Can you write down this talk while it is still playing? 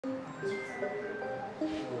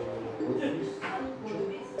Hello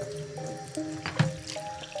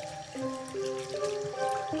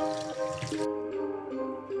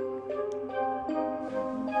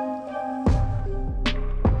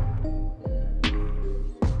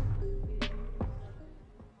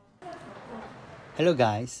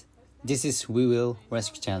guys, this is We Will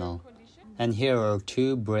Rescue Channel, and here are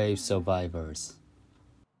two brave survivors.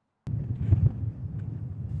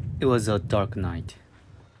 It was a dark night,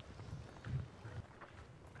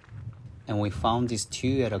 and we found these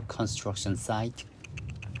two at a construction site.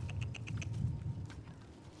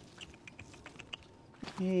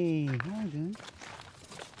 Hey, how are you doing?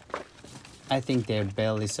 I think they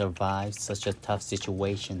barely survived such a tough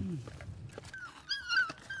situation.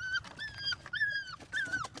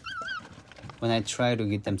 When I tried to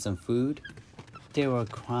give them some food, they were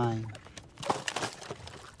crying.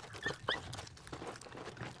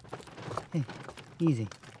 Hey, easy.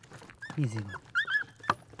 Easy.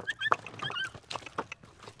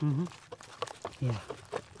 Yeah.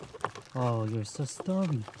 Oh, you're so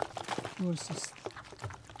starving. You're so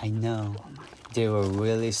I know. They were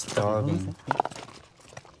really starving.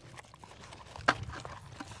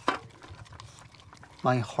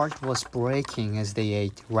 My heart was breaking as they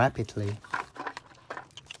ate rapidly.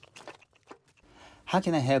 How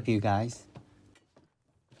can I help you guys?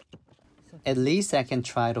 At least I can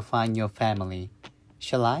try to find your family.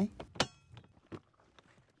 Shall I?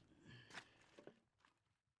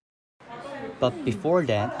 But before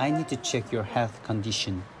that, I need to check your health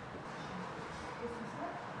condition.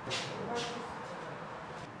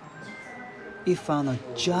 We found a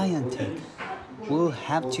giant tick. We'll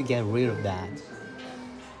have to get rid of that.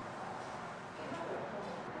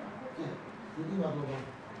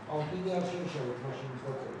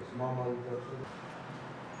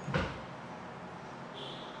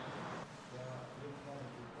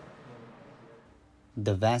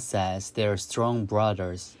 The vet says they're strong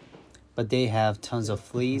brothers, but they have tons of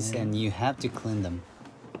fleas and you have to clean them.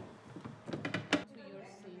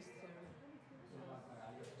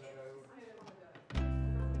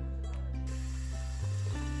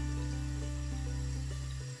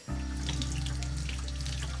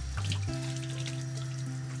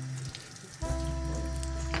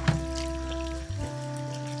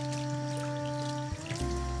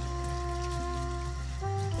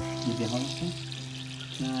 이제 하겠어?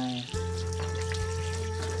 네.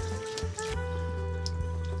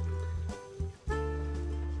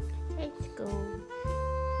 Let's go.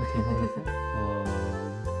 이제 하겠어?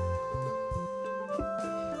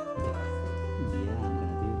 Yeah, I'm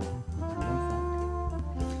gonna do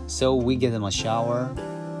that. So we gave them a shower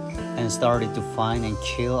and started to find and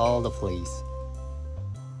kill all the fleas.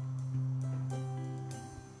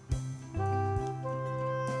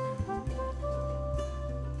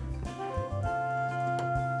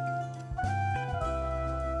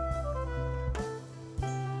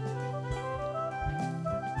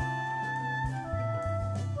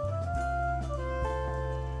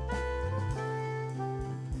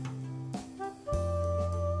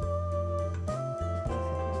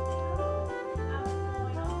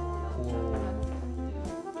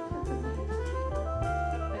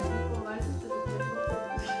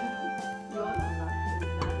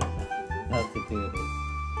 How to do this.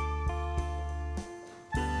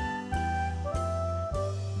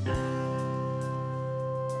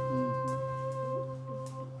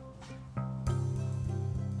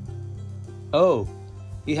 Oh,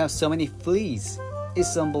 you have so many fleas.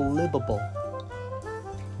 It's unbelievable.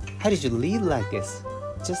 How did you live like this?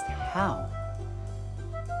 Just how?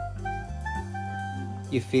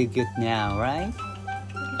 You feel good now, right?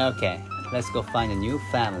 Okay, let's go find a new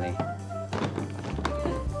family.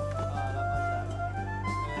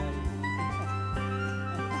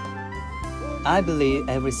 I believe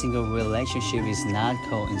every single relationship is not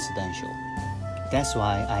coincidental. That's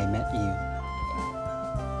why I met you.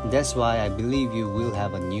 That's why I believe you will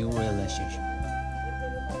have a new relationship.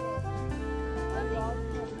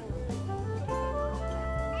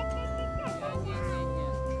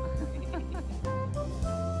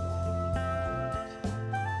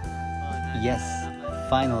 Yes,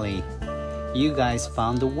 finally, you guys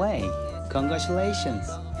found a way. Congratulations.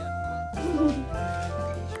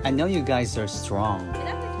 I know you guys are strong.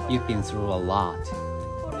 You've been through a lot.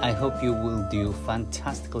 I hope you will do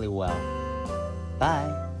fantastically well.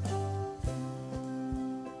 Bye.